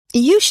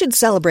You should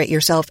celebrate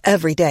yourself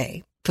every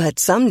day, but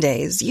some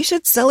days you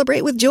should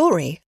celebrate with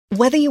jewelry.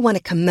 Whether you want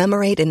to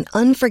commemorate an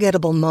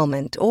unforgettable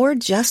moment or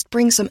just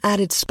bring some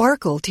added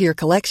sparkle to your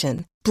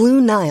collection,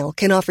 Blue Nile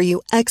can offer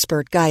you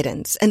expert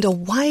guidance and a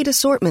wide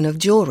assortment of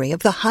jewelry of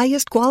the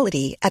highest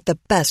quality at the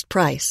best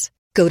price.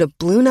 Go to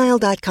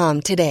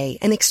BlueNile.com today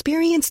and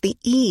experience the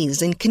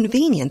ease and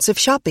convenience of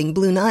shopping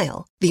Blue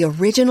Nile, the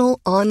original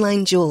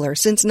online jeweler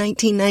since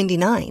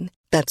 1999.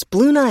 That's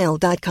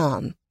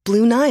BlueNile.com.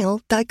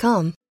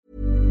 BlueNile.com.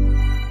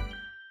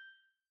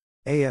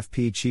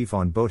 AFP chief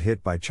on boat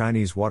hit by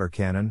Chinese water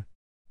cannon.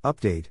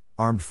 Update,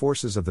 Armed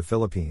Forces of the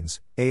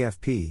Philippines,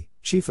 AFP,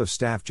 Chief of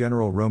Staff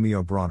General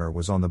Romeo Bronner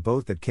was on the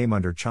boat that came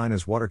under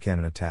China's water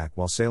cannon attack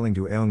while sailing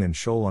to Ayungin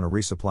Shoal on a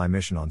resupply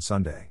mission on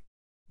Sunday.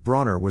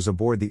 Bronner was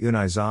aboard the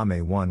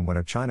Unai 1 when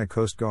a China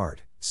Coast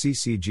Guard,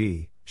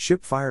 CCG,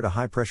 ship fired a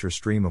high-pressure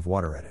stream of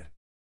water at it.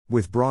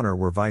 With Bronner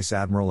were Vice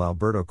Admiral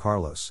Alberto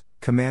Carlos,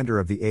 commander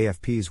of the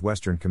AFP's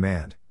Western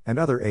Command, and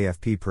other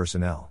AFP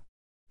personnel.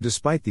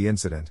 Despite the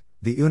incident,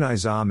 the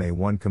Unai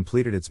 1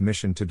 completed its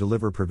mission to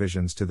deliver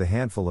provisions to the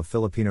handful of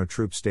Filipino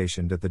troops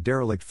stationed at the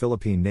derelict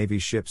Philippine Navy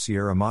ship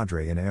Sierra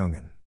Madre in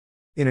Ayungin.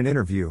 In an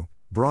interview,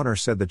 Bronner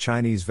said the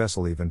Chinese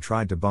vessel even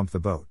tried to bump the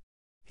boat.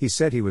 He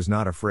said he was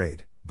not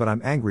afraid, but I'm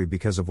angry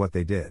because of what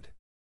they did.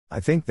 I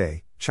think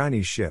they,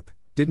 Chinese ship,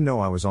 didn't know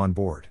I was on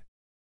board.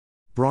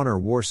 Bronner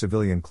wore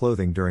civilian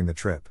clothing during the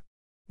trip.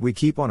 We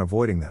keep on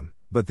avoiding them,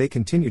 but they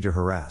continue to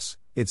harass.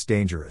 It's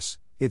dangerous,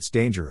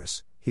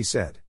 he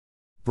said.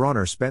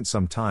 Bronner spent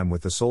some time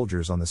with the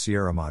soldiers on the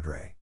Sierra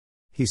Madre.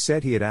 He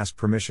said he had asked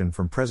permission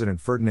from President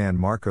Ferdinand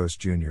Marcos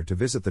Jr. to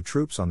visit the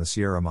troops on the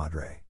Sierra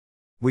Madre.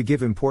 We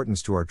give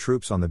importance to our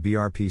troops on the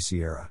BRP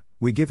Sierra.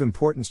 We give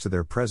importance to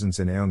their presence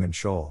in Ayungin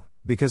Shoal,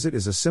 because it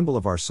is a symbol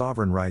of our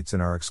sovereign rights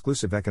in our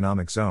exclusive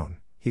economic zone,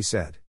 he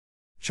said.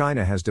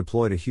 China has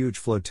deployed a huge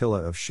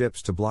flotilla of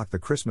ships to block the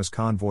Christmas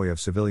convoy of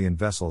civilian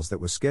vessels that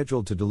was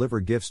scheduled to deliver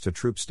gifts to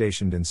troops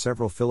stationed in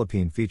several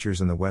Philippine features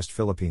in the West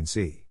Philippine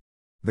Sea.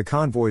 The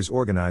convoy's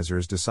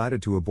organizers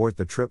decided to abort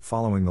the trip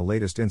following the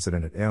latest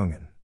incident at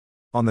Ayungin.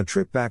 On the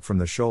trip back from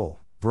the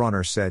shoal,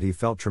 Bronner said he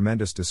felt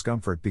tremendous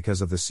discomfort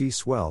because of the sea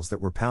swells that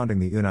were pounding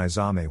the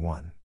Unai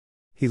 1.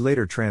 He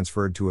later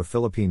transferred to a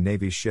Philippine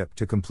Navy ship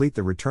to complete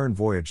the return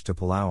voyage to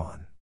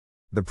Palawan.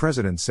 The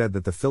president said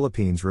that the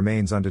Philippines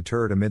remains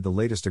undeterred amid the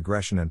latest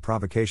aggression and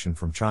provocation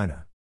from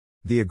China.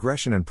 The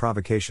aggression and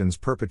provocations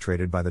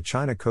perpetrated by the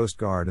China Coast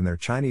Guard and their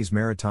Chinese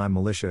maritime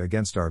militia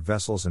against our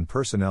vessels and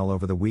personnel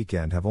over the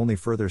weekend have only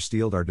further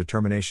steeled our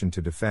determination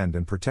to defend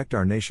and protect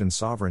our nation's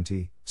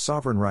sovereignty,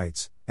 sovereign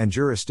rights, and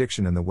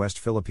jurisdiction in the West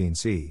Philippine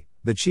Sea,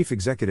 the chief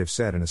executive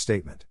said in a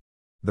statement.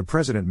 The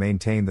president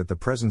maintained that the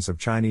presence of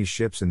Chinese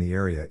ships in the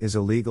area is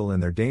illegal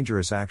and their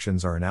dangerous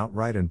actions are an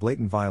outright and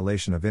blatant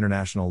violation of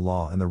international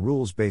law and the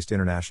rules-based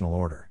international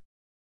order.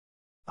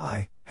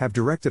 I have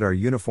directed our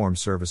uniformed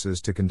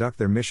services to conduct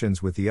their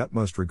missions with the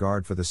utmost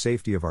regard for the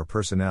safety of our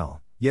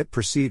personnel, yet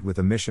proceed with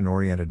a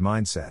mission-oriented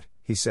mindset,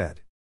 he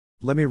said.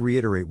 Let me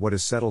reiterate what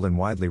is settled and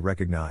widely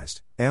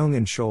recognized.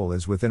 Ayungin Shoal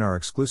is within our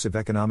exclusive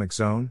economic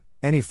zone.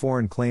 Any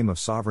foreign claim of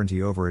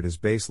sovereignty over it is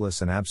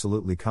baseless and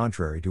absolutely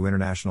contrary to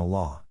international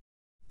law.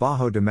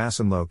 Bajo de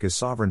Masinloc is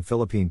sovereign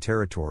Philippine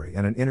territory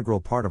and an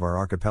integral part of our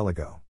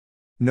archipelago.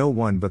 No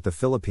one but the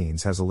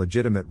Philippines has a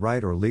legitimate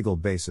right or legal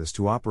basis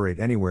to operate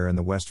anywhere in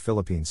the West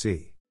Philippine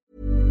Sea.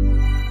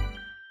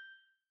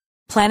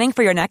 Planning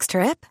for your next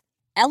trip?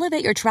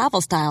 Elevate your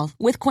travel style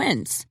with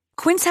Quince.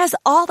 Quince has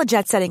all the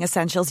jet-setting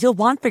essentials you'll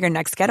want for your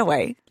next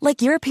getaway,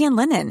 like European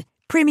linen,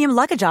 premium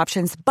luggage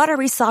options,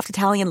 buttery soft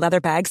Italian leather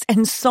bags,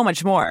 and so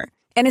much more.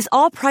 And is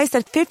all priced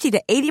at 50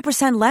 to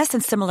 80% less than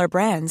similar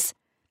brands.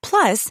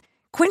 Plus,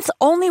 Quince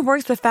only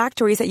works with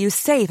factories that use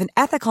safe and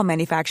ethical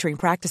manufacturing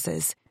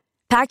practices.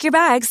 Pack your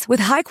bags with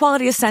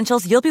high-quality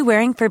essentials you'll be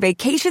wearing for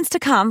vacations to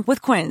come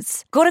with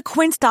Quince. Go to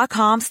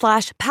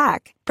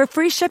quince.com/pack for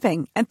free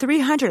shipping and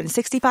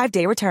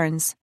 365-day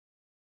returns.